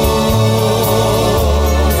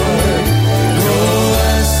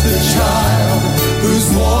 who's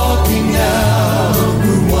walking now,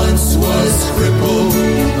 who once was crippled,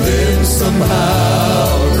 then somehow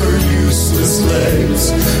her useless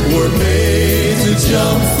legs were made to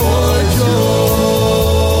jump for joy.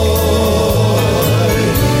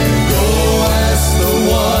 Go ask the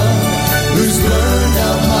one whose burned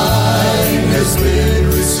out mind has been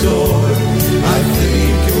restored. I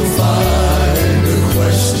think you'll find the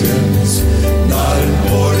questions not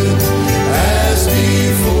important as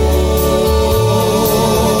before.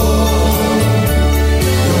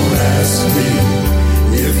 Don't ask me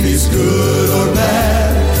if he's good or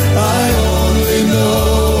bad. I only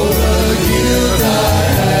know the guilt I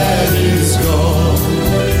had is gone,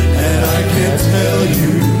 and I can't tell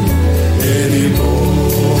you anymore.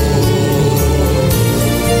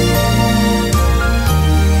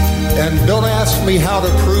 And don't ask me how to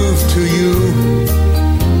prove to you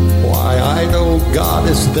why I know God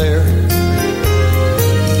is there,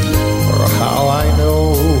 or how I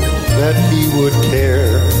know that he would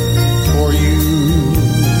care for you.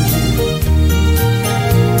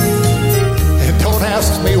 And don't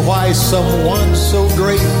ask me why someone so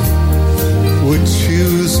great would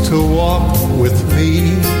choose to walk with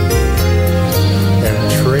me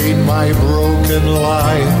and trade my broken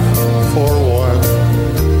life for one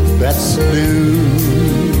that's new.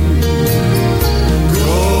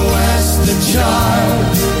 Go ask the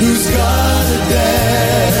child who's got a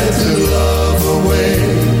dad to love away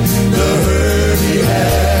the hurt he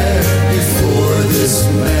had before this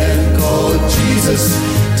man called Jesus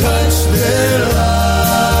touched their lives.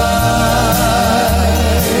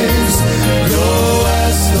 Go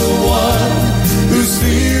ask the one whose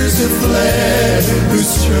fears have fled,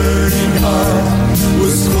 whose churning heart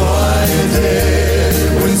was quieted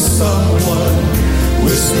when someone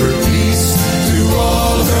whispered peace to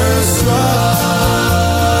all her strife.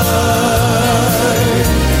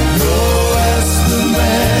 Go ask the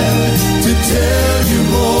man to tell you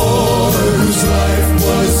more, whose life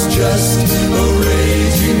was just a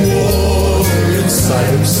raging war inside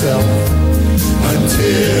himself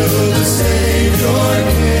until the Savior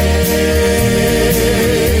came.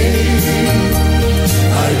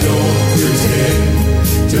 I don't pretend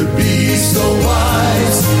to be so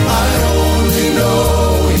wise. I only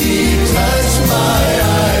know he touched my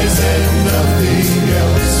eyes, and nothing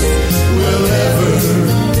else will ever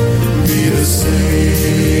be the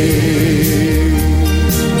same.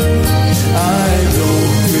 I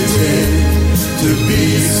don't pretend to be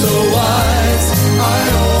so wise. I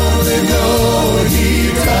only know he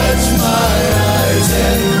touched my eyes,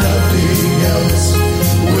 and nothing else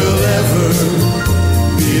will ever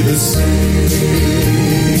be the same.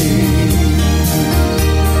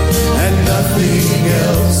 And nothing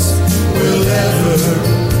else will ever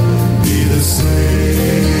be the same.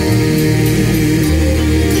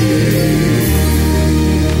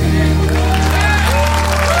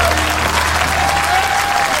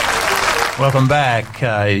 Welcome back.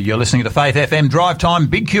 You're listening to Faith FM Drive Time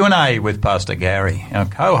Big Q&A with Pastor Gary. Our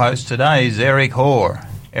co-host today is Eric Hoare.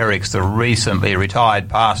 Eric's the recently retired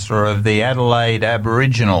pastor of the Adelaide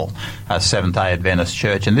Aboriginal Seventh-day Adventist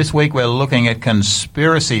Church. And this week we're looking at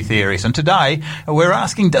conspiracy theories. And today we're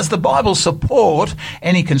asking, does the Bible support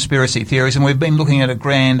any conspiracy theories? And we've been looking at a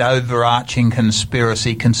grand overarching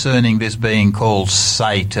conspiracy concerning this being called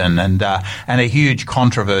Satan, and a huge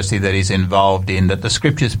controversy that is involved in that the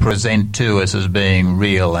Scriptures present to us as being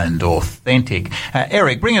real and authentic.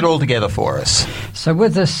 Eric, bring it all together for us. So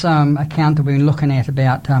with this account that we've been looking at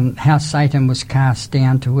about how Satan was cast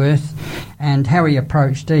down to earth and how he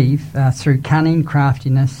approached Eve through cunning,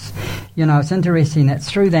 craftiness, you know, it's interesting that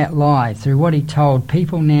through that lie, through what he told,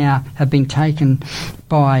 people now have been taken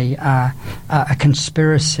by a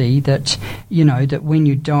conspiracy that, you know, that when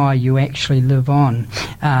you die you actually live on.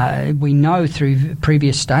 We know through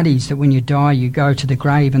previous studies that when you die you go to the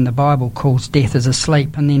grave, and the Bible calls death as a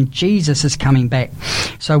sleep, and then Jesus is coming back.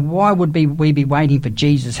 So why would we be waiting for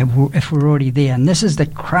Jesus if we're already there? And this is the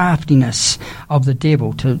craftiness of the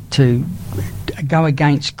devil to go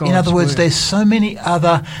against God's In other words, word. there's so many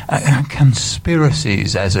other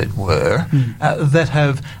conspiracies, as it were, that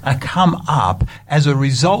have come up as a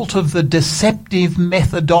result of the deceptive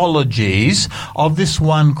methodologies of this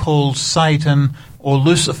one called Satan or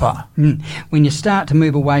Lucifer. When you start to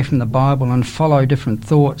move away from the Bible and follow different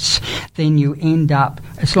thoughts, then you end up,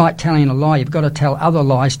 it's like telling a lie. You've got to tell other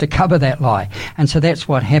lies to cover that lie. And so that's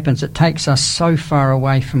what happens. It takes us so far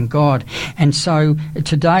away from God. And so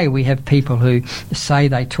today we have people who say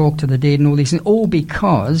they talk to the dead and all these things, all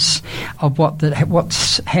because of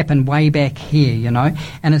what's happened way back here, you know.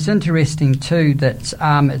 And it's interesting too that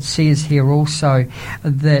it says here also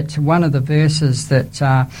that one of the verses that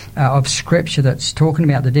of Scripture that's it's talking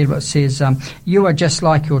about the devil. It says, you are just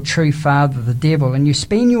like your true father, the devil, and you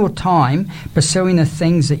spend your time pursuing the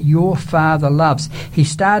things that your father loves. He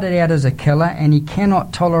started out as a killer, and he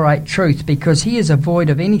cannot tolerate truth because he is void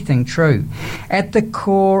of anything true. At the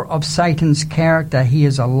core of Satan's character, he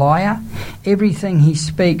is a liar. Everything he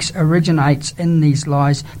speaks originates in these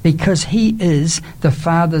lies because he is the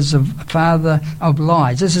father of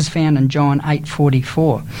lies. This is found in John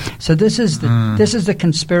 8:44. So this is the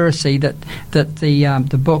conspiracy that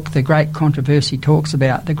the book The Great Controversy talks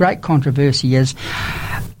about. The great controversy is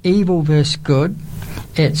evil versus good.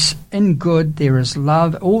 It's in good there is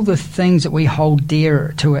love, all the things that we hold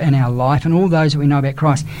dear to in our life and all those that we know about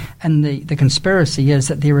Christ. And the conspiracy is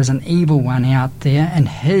that there is an evil one out there and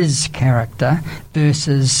his character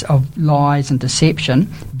versus of lies and deception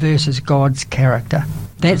versus God's character.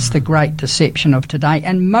 That's the great deception of today,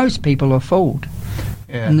 and most people are fooled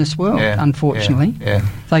in this world, unfortunately.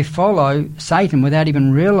 They follow Satan without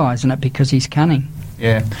even realising it because he's cunning.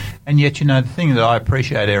 Yeah, and yet, the thing that I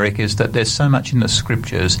appreciate, Eric, is that there's so much in the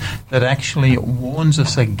Scriptures that actually warns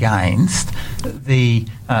us against the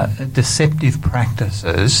deceptive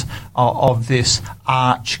practices of this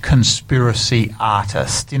arch conspiracy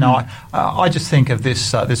artist. I just think of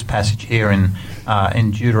this passage here in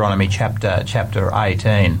Deuteronomy chapter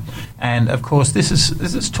 18, and of course this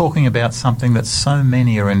is talking about something that so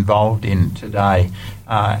many are involved in today.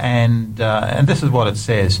 And this is what it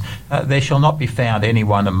says: there shall not be found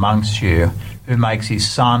anyone amongst you who makes his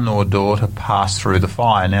son or daughter pass through the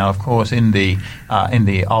fire. Now, of course, in the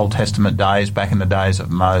Old Testament days, back in the days of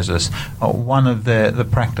Moses, one of the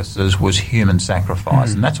practices was human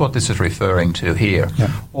sacrifice, and that's what this is referring to here.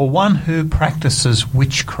 Or one who practices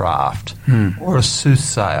witchcraft, or a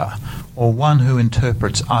soothsayer, or one who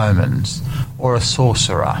interprets omens, or a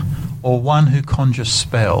sorcerer, or one who conjures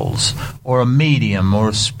spells, or a medium, or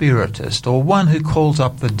a spiritist, or one who calls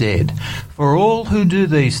up the dead. For all who do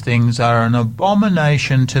these things are an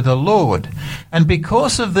abomination to the Lord. And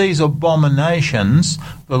because of these abominations,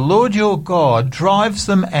 the Lord your God drives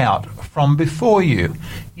them out from before you.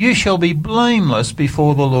 You shall be blameless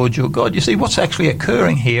before the Lord your God. You see, what's actually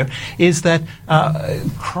occurring here is that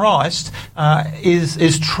Christ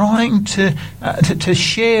is trying to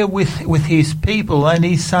share with his people, and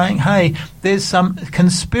he's saying, hey, there's some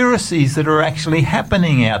conspiracies that are actually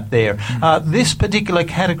happening out there. This particular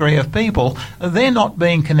category of people, they're not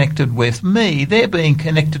being connected with me. They're being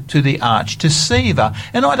connected to the arch deceiver.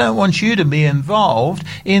 And I don't want you to be involved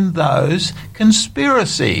in those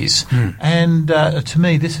conspiracies. And to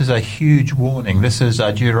me, this is a huge warning. This is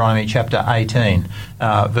Deuteronomy chapter 18,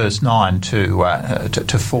 verse 9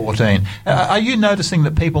 to 14. Are you noticing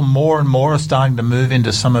that people more and more are starting to move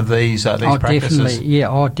into some of these practices? Definitely.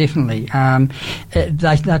 Yeah, definitely.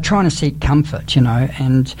 They're trying to seek comfort,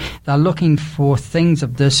 and they're looking for things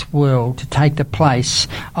of this world to take the place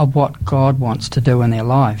of what God wants to do in their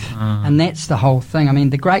life. And that's the whole thing. I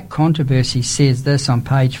mean, the Great Controversy says this on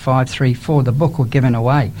page 534, the book we're giving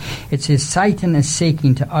away. It says, Satan is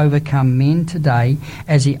seeking to overcome men today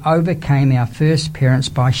as he overcame our first parents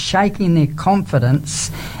by shaking their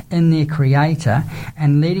confidence in their Creator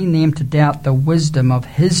and leading them to doubt the wisdom of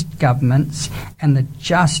his governments and the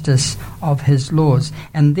justice of his laws.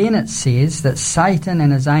 And then it says that Satan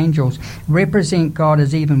and his angels represent God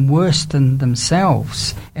as even worse than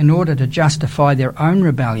themselves in order to justify their own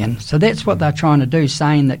rebellion. So that's what they're trying to do,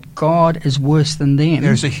 saying that God is worse than them.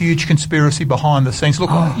 There's a huge conspiracy behind the scenes.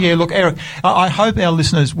 Look, Eric, I hope our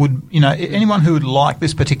listeners would, anyone who would like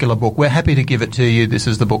this particular book, we're happy to give it to you. This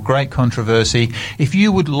is the book Great Controversy. If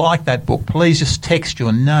you would like that book, please just text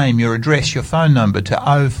your name, your address, your phone number to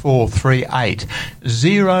 0438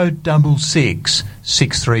 066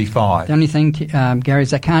 635. The only thing, Gary,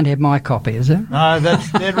 is I can't have my copy, is it? No,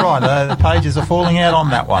 that's dead right. The pages are falling out on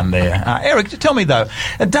that one there. Eric, tell me though,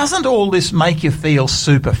 doesn't all this make you feel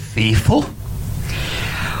super fearful?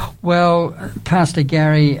 Well, Pastor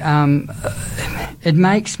Gary, it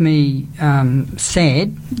makes me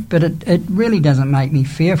sad, but it really doesn't make me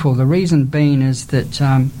fearful. The reason being is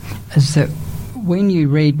that when you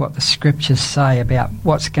read what the Scriptures say about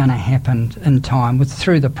what's going to happen in time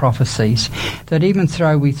through the prophecies, that even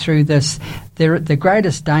through this, the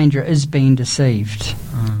greatest danger is being deceived.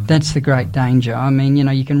 That's the great danger. I mean,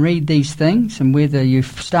 you can read these things, and whether you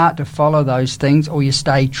start to follow those things or you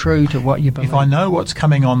stay true to what you believe. If I know what's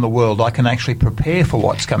coming on the world, I can actually prepare for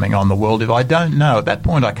what's coming on the world. If I don't know, at that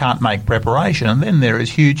point I can't make preparation, and then there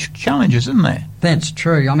is huge challenges, isn't there? That's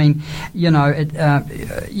true. I mean,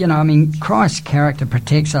 Christ's character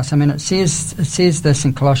protects us. I mean, it says this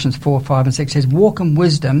in Colossians 4, 5 and 6. It says, walk in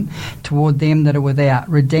wisdom toward them that are without,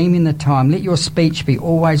 redeeming the time. Let let your speech be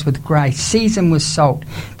always with grace, seasoned with salt,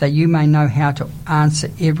 that you may know how to answer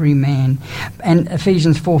every man. And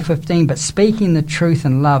Ephesians 4:15, but speaking the truth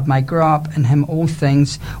in love may grow up in him all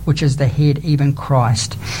things, which is the head, even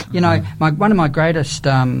Christ. You know, one of my greatest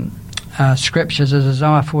scriptures is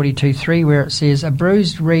Isaiah 42:3, where it says, a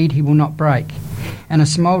bruised reed he will not break, and a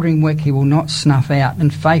smouldering wick he will not snuff out. In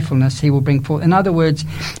faithfulness he will bring forth. In other words,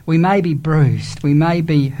 we may be bruised, we may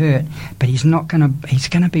be hurt, but he's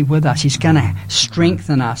going to be with us. He's going to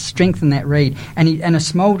strengthen us, strengthen that reed. And a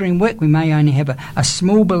smouldering wick, we may only have a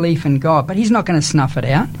small belief in God, but he's not going to snuff it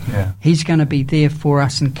out. Yeah. He's going to be there for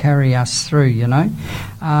us and carry us through, you know.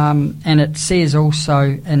 And it says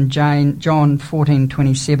also in John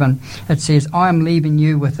 14:27, it says, I am leaving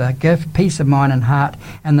you with a gift, peace of mind and heart,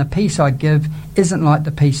 and the peace I give isn't like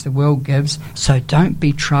the peace the world gives, so don't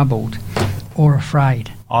be troubled or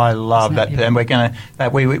afraid. I love that, and we're going to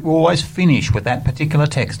we always finish with that particular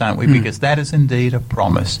text, don't we? Because that is indeed a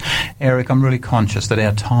promise. Eric, I'm really conscious that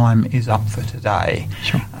our time is up for today.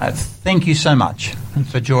 Sure. Thank you so much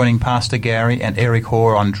for joining Pastor Gary and Eric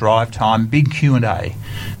Hoare on Drive Time Big Q&A.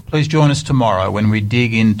 Please join us tomorrow when we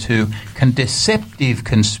dig into deceptive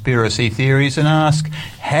conspiracy theories and ask,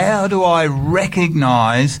 how do I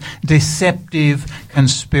recognise deceptive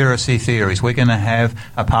conspiracy theories? We're going to have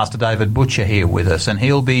Pastor David Butcher here with us, and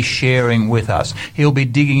he'll be sharing with us. He'll be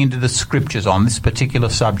digging into the scriptures on this particular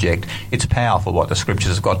subject. It's powerful what the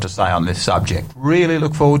scriptures have got to say on this subject. Really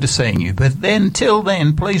look forward to seeing you. But then, till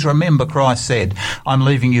then, please remember Christ said, I'm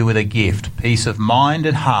leaving you with a gift, peace of mind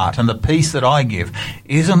and heart, and the peace that I give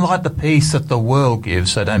isn't like the peace that the world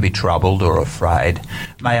gives, so don't be troubled or afraid.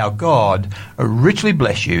 May our God richly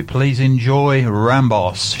bless you. Please enjoy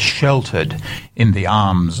Rambos, sheltered in the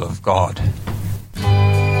arms of God.